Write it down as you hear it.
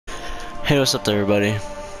Hey, what's up there, everybody?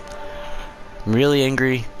 I'm really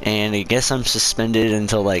angry, and I guess I'm suspended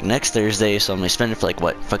until like next Thursday, so I'm gonna spend it for like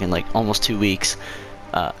what, fucking like almost 2 weeks.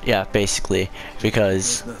 Yeah, basically,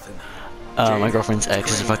 because my girlfriend's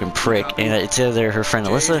ex is a fucking prick, and it's either her friend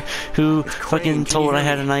Alyssa who fucking told I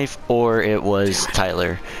had a knife, or it was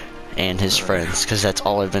Tyler and his friends, because that's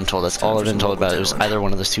all I've been told. That's all I've been told about it. It was either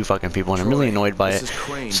one of those two fucking people, and I'm really annoyed by it.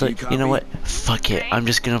 So, you know what? Fuck it. I'm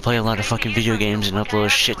just gonna play a lot of fucking video games and upload a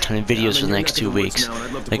shit ton of videos for the next 2 weeks.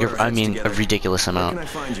 Like, I mean, a ridiculous amount.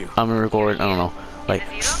 I'm gonna record, I don't know, like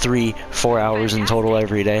 3-4 hours in total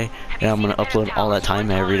every day, and I'm gonna upload all that time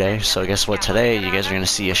every day. So guess what? Today, you guys are gonna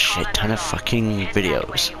see a shit ton of fucking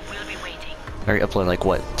videos. I already uploaded like,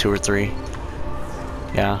 what, 2 or 3?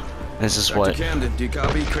 Yeah. This is what. Camden, do you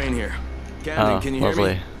copy? Crane here. Camden, can you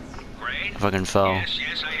lovely. hear me? I fucking fell.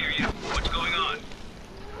 Yes, I hear you. What's going on?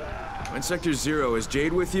 I'm in Sector 0. Is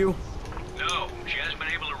Jade with you? No, she hasn't been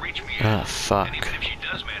able to reach me yet. Ah, fuck. And even if she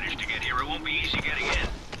does manage to get here, it won't be easy getting in.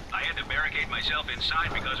 I had to barricade myself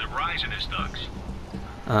inside because of Rise and his thugs.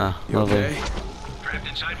 You lovely. okay? Trapped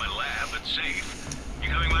inside my lab, but safe. You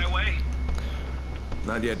coming my way?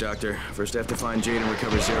 Not yet, Doctor. First I have to find Jade and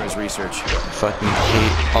recover Zara's research. Fucking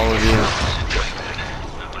hate all of you.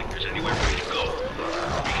 Not like there's anywhere for you to go.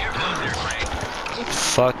 Be careful out there, Frank.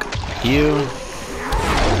 Fuck you.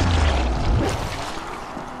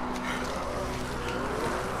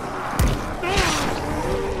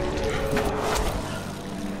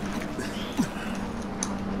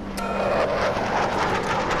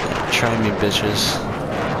 Try me, bitches.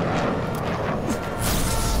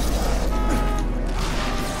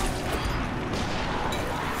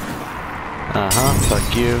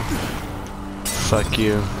 Fuck you. Fuck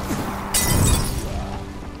you.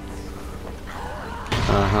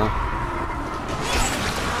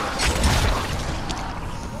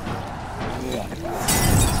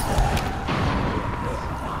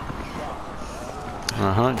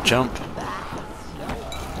 Jump.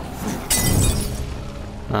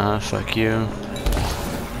 Fuck you.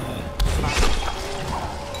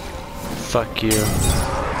 Fuck you.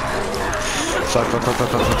 Fuck.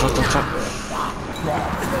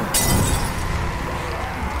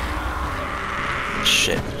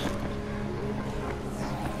 Shit.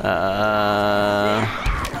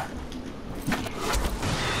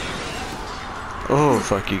 Oh,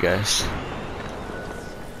 fuck you guys.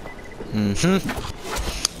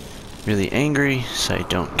 Really angry, so I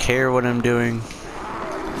don't care what I'm doing.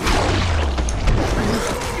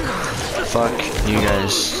 Fuck you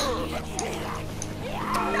guys.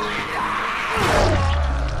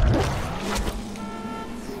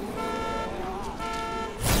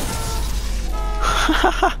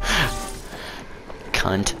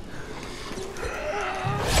 Cunt.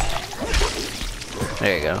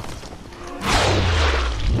 There you go.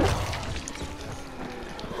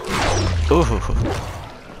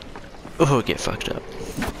 Ooh, get fucked up.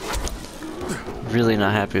 Really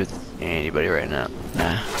not happy with anybody right now.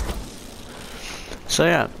 Nah. So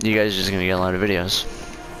yeah, you guys are just gonna get a lot of videos.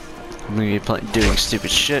 I'm gonna be doing stupid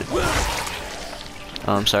shit.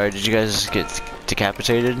 Oh, I'm sorry, did you guys get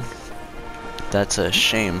decapitated? That's a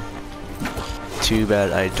shame. Too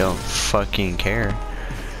bad I don't fucking care.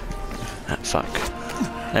 Fuck.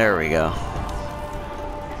 There we go.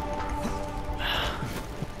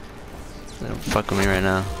 Don't fuck with me right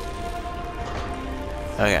now.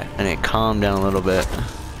 Okay, I need to calm down a little bit.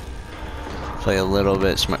 Play a little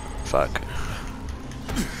bit smart. Fuck.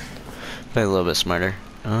 Play a little bit smarter.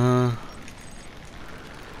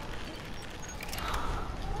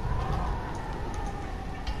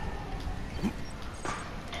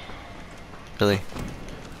 Really?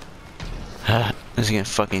 This is gonna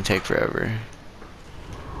fucking take forever.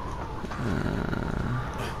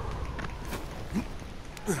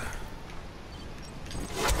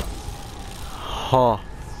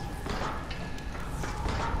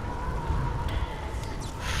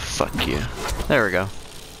 Fuck you. There we go.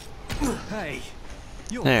 Hey,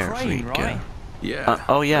 you're There Crane, we go. right? Yeah.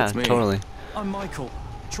 Oh yeah, that's me. totally. I'm Michael.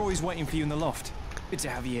 Troy's waiting for you in the loft. Good to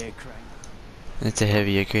have you here, Crane. It's a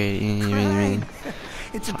heavy Crane.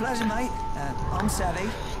 It's a pleasure, mate. I'm Savvy.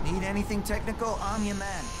 Need anything technical, I'm your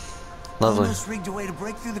man. Lovely. Almost rigged a way to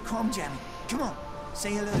break through the comm jamming. Come on,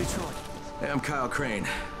 say hello to Troy. Hey, I'm Kyle Crane.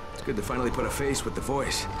 It's good to finally put a face with the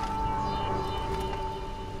voice.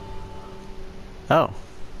 Oh.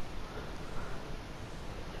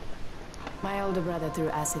 My older brother threw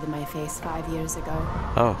acid in my face 5 years ago.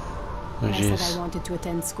 Oh. Oh, I said I jeez. wanted to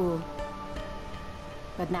attend school.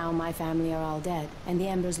 But now my family are all dead, and the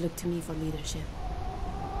Embers look to me for leadership.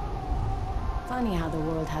 Funny how the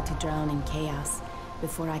world had to drown in chaos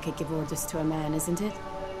before I could give orders to a man, isn't it?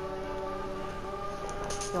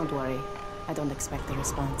 Don't worry. I don't expect a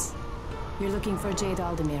response. You're looking for Jade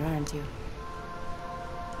Aldemir, aren't you?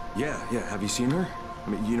 Yeah. Have you seen her? I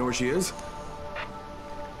mean, you know where she is?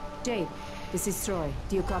 Jade, this is Troy.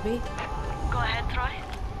 Do you copy? Go ahead, Troy.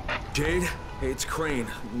 Jade? Hey, it's Crane.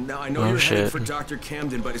 Now, I know Oh, you're shit. headed for Dr.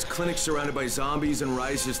 Camden, but his clinic's surrounded by zombies and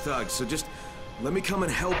Rise's thugs, so just let me come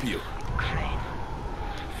and help you. Crane,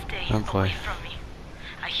 stay Oh, boy. away from me.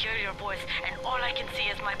 I hear your voice, and all I can see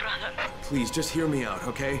is my brother. Please, just hear me out,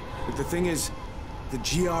 okay? But the thing is, the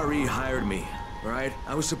GRE hired me, alright?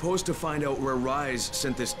 I was supposed to find out where Rise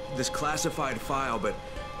sent this classified file, but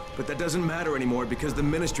that doesn't matter anymore because the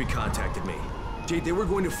Ministry contacted me. Jade, they were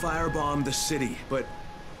going to firebomb the city, but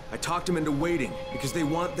I talked them into waiting because they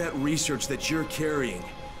want that research that you're carrying.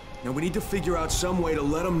 Now we need to figure out some way to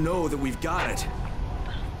let them know that we've got it.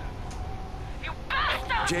 You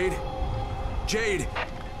bastard! Jade!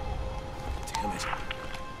 Damn it.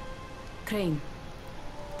 Crane.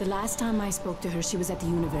 The last time I spoke to her, she was at the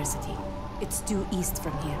university. It's due east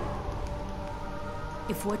from here.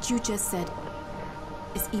 If what you just said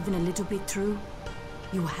is even a little bit true,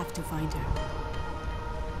 you have to find her.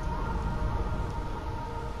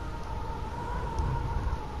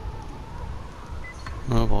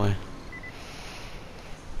 Oh boy.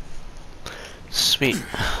 Sweet.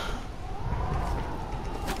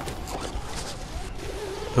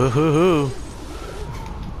 Hoo.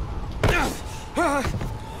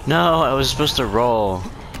 No, I was supposed to roll.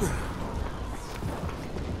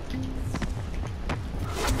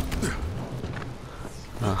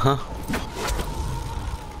 Uh-huh.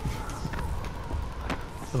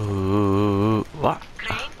 Ooh, what?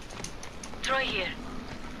 Crane? Troy here.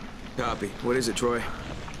 Copy. What is it, Troy?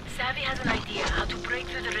 Savvy has an idea how to break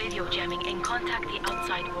through the radio jamming and contact the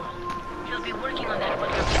outside world. He'll be working on that while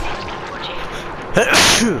you're busy looking for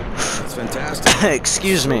Jade. That's fantastic.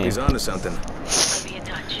 Excuse me. He's onto something. I'll be in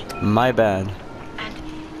touch. My bad. And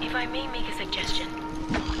if I may make a suggestion,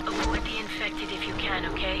 avoid the infected if you can,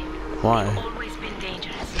 okay? Why? They've always been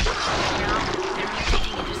dangerous. Now, they're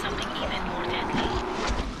mutating into something even more deadly.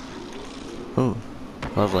 Ooh,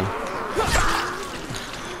 lovely.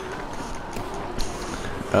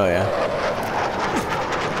 Oh yeah.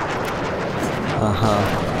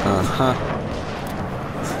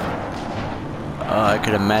 Oh, I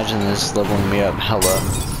could imagine this leveling me up hella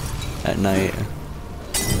at night.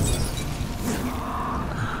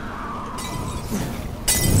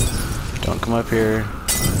 Don't come up here.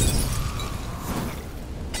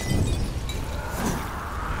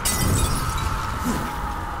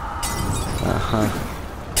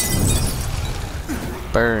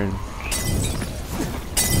 Burn.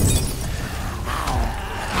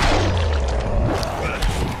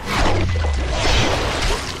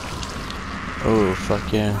 Oh,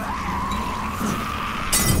 fuck yeah.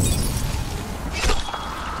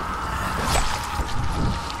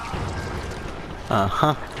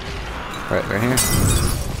 Right here.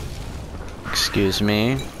 Excuse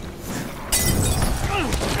me.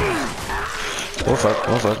 Oh fuck,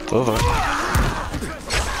 oh fuck, oh fuck.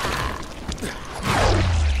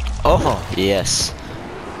 Oh, yes.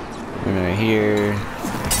 Right here.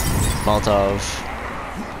 Molotov.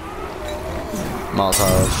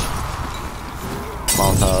 Molotov.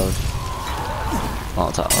 Molotov.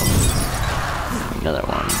 Molotov. Another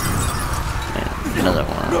one. And another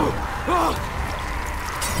one.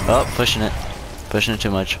 Oh, pushing it. Pushing it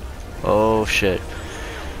too much. Oh shit.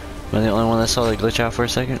 Am I the only one that saw the glitch out for a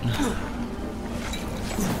second?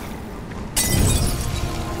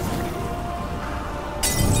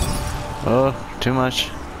 Oh, too much.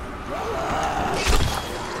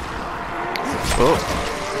 Oh.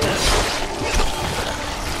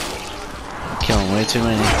 Killing way too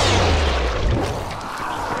many.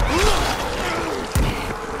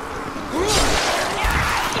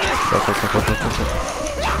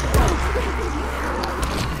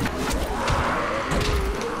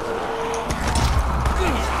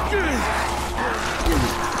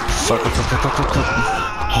 Fuck.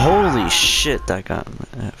 Holy shit, that got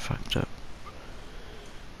fucked up.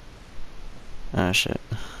 Ah, shit.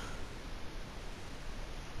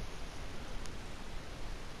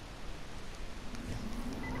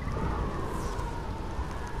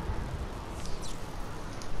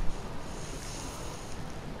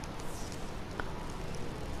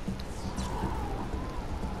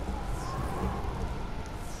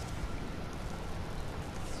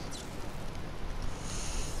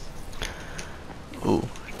 Ooh,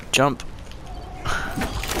 jump.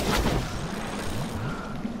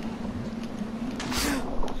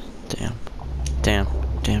 Damn.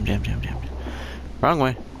 Wrong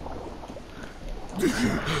way.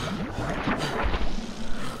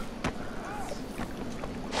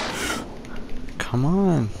 Come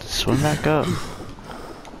on, swim back up.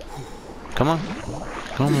 Come on.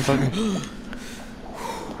 Come on, motherfucker.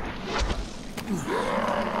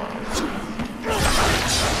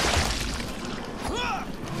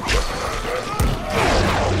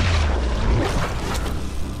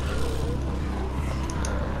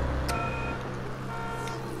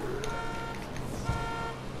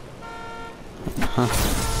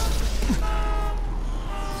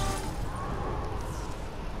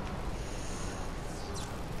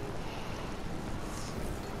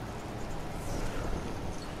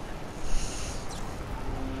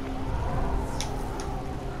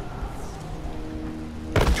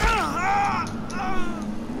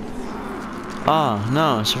 Oh,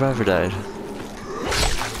 no, survivor died.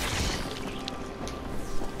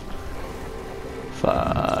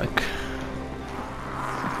 Fuck.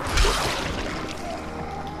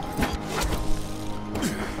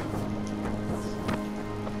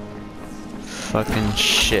 Fucking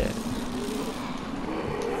shit.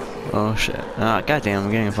 Oh shit. Ah, goddamn,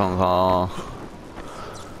 I'm getting a phone call.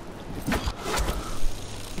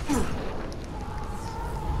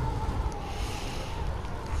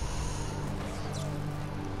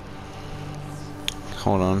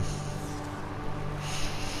 Hold on.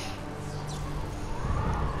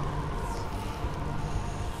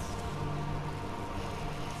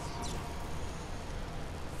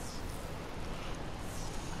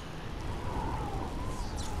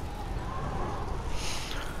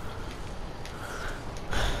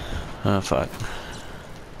 Oh fuck.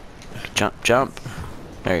 Jump, jump.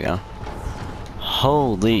 There you go.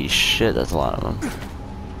 Holy shit, that's a lot of them.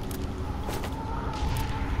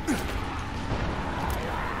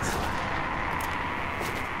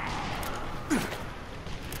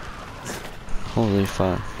 Holy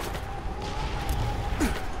fuck.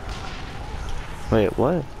 Wait,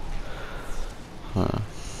 what? Huh.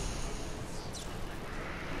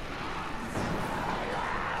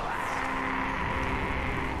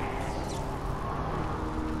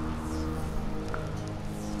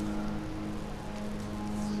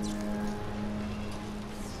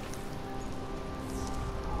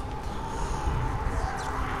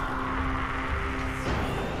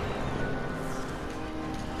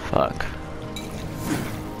 Fuck.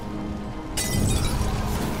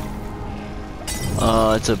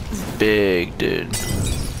 Oh, it's a big dude.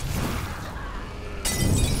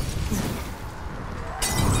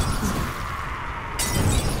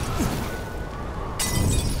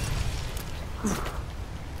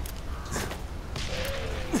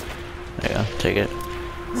 There you go, take it.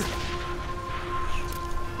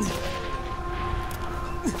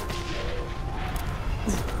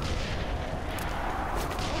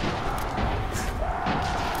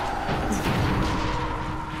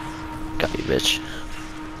 Got you, bitch.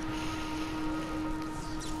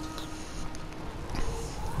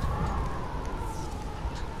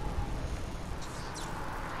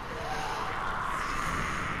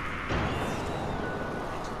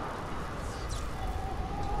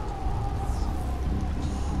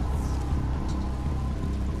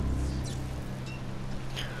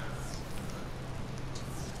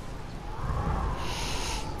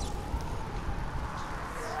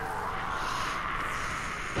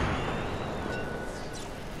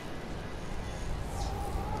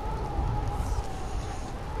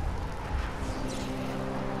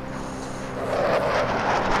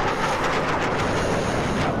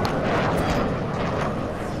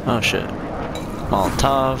 Oh shit.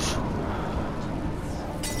 Molotov.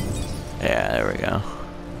 Yeah, there we go.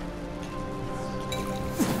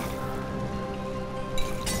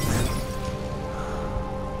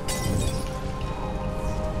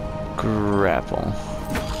 Grapple.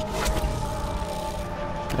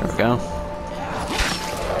 There we go.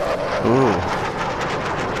 Ooh.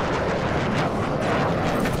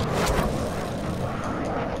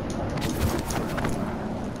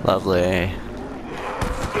 Lovely.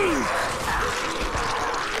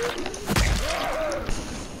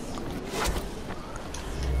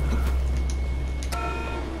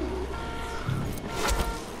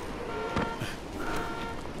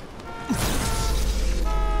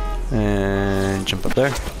 And jump up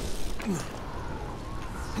there.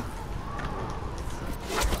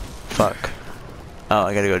 Fuck. Oh,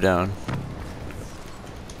 I gotta go down.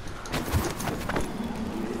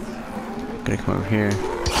 Gotta come over here.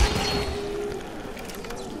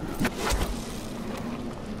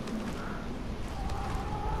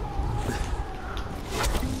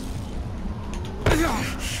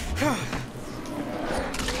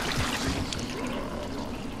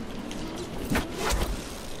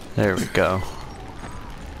 There we go.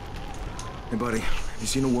 Hey, buddy. You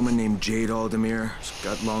seen a woman named Jade Aldemir? She's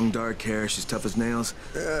got long dark hair, she's tough as nails.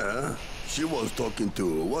 Yeah, she was talking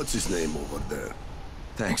to what's his name over there.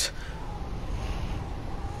 Thanks.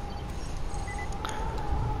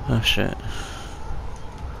 Oh shit.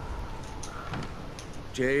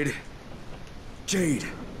 Jade? Jade,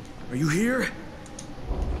 are you here?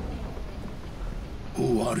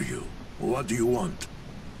 Who are you? What do you want?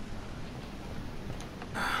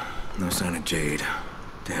 No sign of Jade.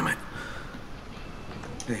 Damn it.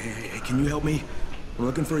 Hey, can you help me? I'm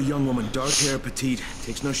looking for a young woman, dark hair, petite,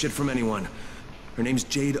 takes no shit from anyone. Her name's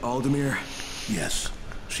Jade Aldemir. Yes,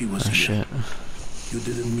 she was Oh here. shit. You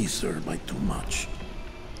didn't miss her by too much.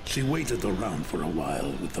 She waited around for a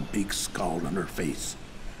while with a big scowl on her face,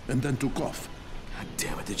 and then took off. God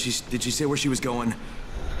damn it, did she say where she was going?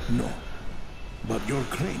 No. But you're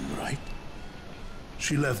Crane, right?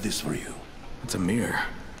 She left this for you. It's a mirror.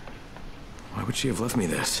 Why would she have left me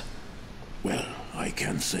this? Well, I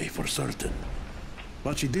can't say for certain.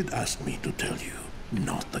 But she did ask me to tell you,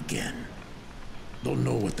 not again. Don't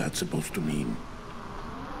know what that's supposed to mean.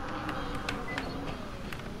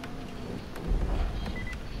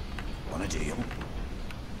 Want a deal?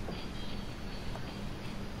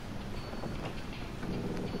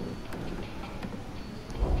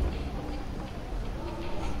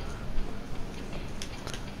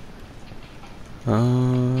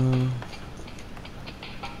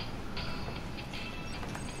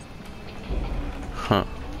 Huh.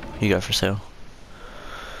 You got for sale?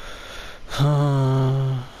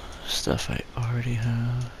 Stuff I already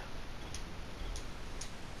have.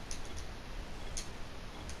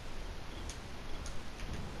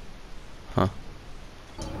 Huh.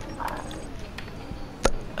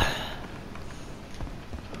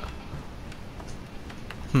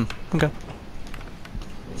 Okay.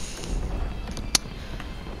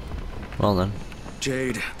 Well then.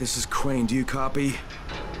 Jade, this is Crane. Do you copy?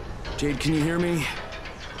 Jade, can you hear me?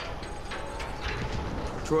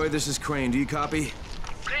 Troy, this is Crane. Do you copy?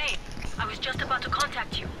 Great. I was just about to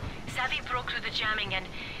contact you. Savvy broke through the jamming and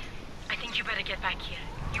I think you better get back here.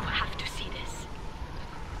 You have to see this.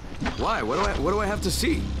 Why? What do I have to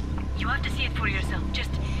see? You have to see it for yourself.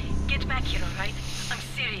 Just get back here, all right? I'm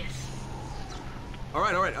serious. All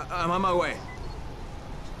right. I'm on my way.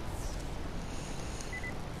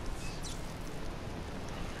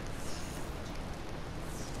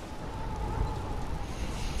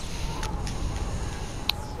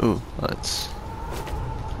 Ooh, let's...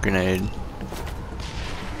 Grenade.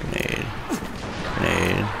 Grenade.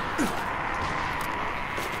 Grenade.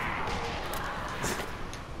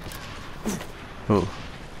 Ooh.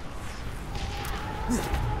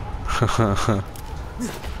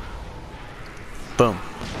 Boom.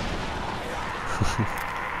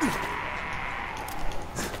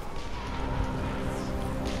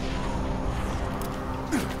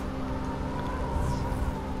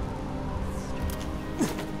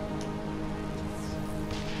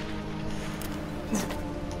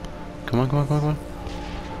 Come on.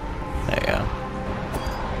 There you go.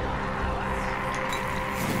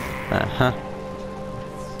 Uh-huh.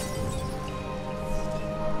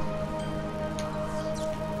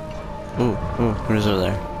 Ooh, who's over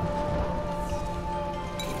there?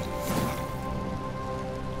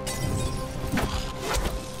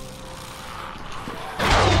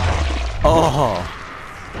 Oh!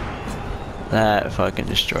 That fucking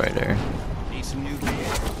destroyed her. Need some new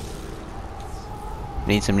gear.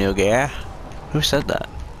 Need some new gear? Who said that?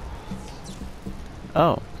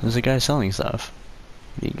 Oh, there's a guy selling stuff.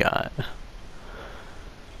 What do you got?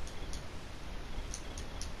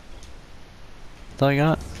 That's all you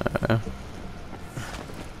got?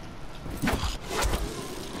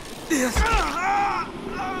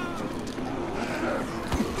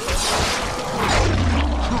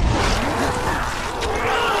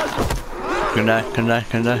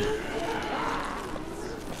 Can die.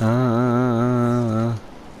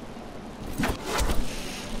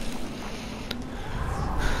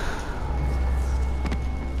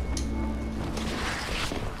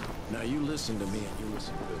 Now you listen to me and you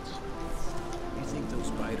listen good. You think those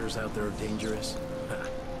spiders out there are dangerous?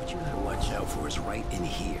 What you gotta watch out for is right in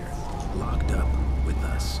here, locked up with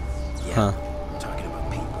us. Yeah, Huh. I'm talking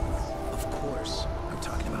about people. Of course, I'm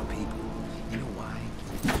talking about people. You know why?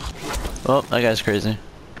 Oh, that guy's crazy.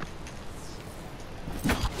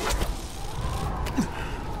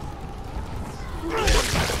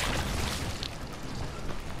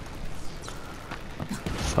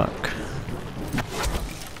 Fuck.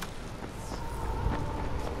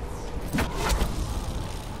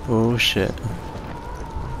 Oh shit.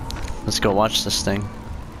 Let's go watch this thing.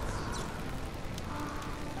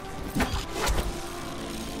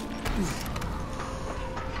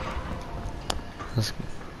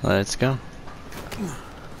 Let's go.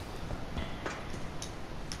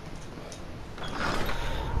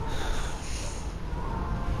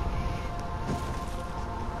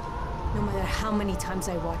 No matter how many times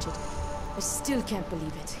I watch it, I still can't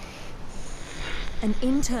believe it. An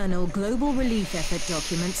internal global relief effort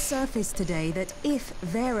document surfaced today that, if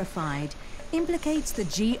verified, implicates the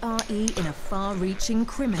GRE in a far-reaching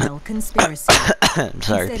criminal conspiracy.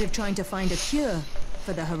 Sorry. Instead of trying to find a cure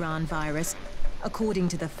for the Haran virus, according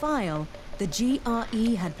to the file, the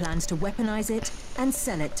GRE had plans to weaponize it and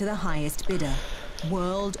sell it to the highest bidder.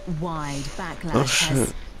 Worldwide backlash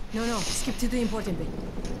has... No, skip to the important bit.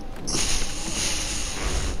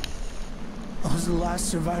 I was the last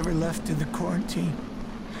survivor left in the quarantine.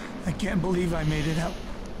 I can't believe I made it out.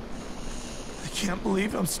 I can't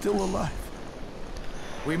believe I'm still alive.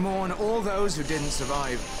 We mourn all those who didn't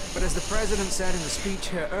survive, but as the President said in the speech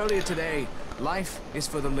here earlier today, life is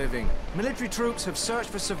for the living. Military troops have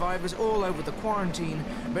searched for survivors all over the quarantine,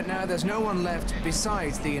 but now there's no one left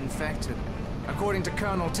besides the infected. According to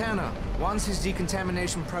Colonel Tanner, once his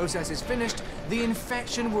decontamination process is finished, the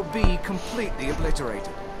infection will be completely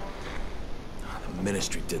obliterated. The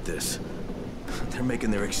Ministry did this. They're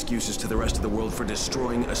making their excuses to the rest of the world for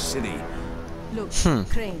destroying a city. Look,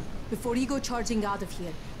 Crane, before you go charging out of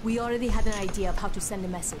here, we already had an idea of how to send a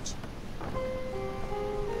message.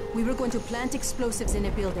 We were going to plant explosives in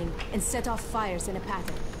a building and set off fires in a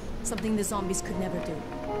pattern, something the zombies could never do.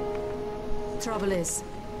 Trouble is,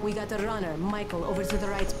 we got a runner, Michael, over to the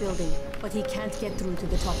right building, but he can't get through to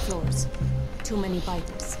the top floors. Too many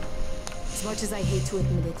biters. As much as I hate to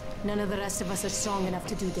admit it, none of the rest of us are strong enough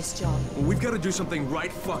to do this job. Well, we've got to do something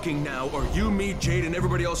right fucking now, or you, me, Jade, and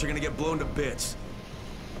everybody else are gonna get blown to bits.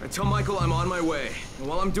 I tell Michael I'm on my way. And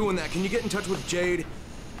while I'm doing that, can you get in touch with Jade?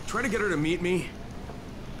 Try to get her to meet me.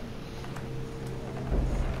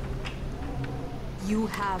 You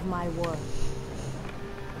have my word.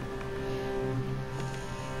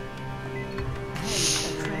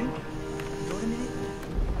 Hey, Crane? You got a minute?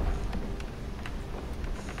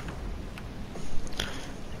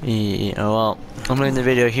 Yeah, well, I'm ending the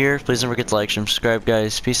video here. Please don't forget to like and subscribe,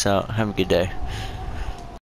 guys. Peace out. Have a good day.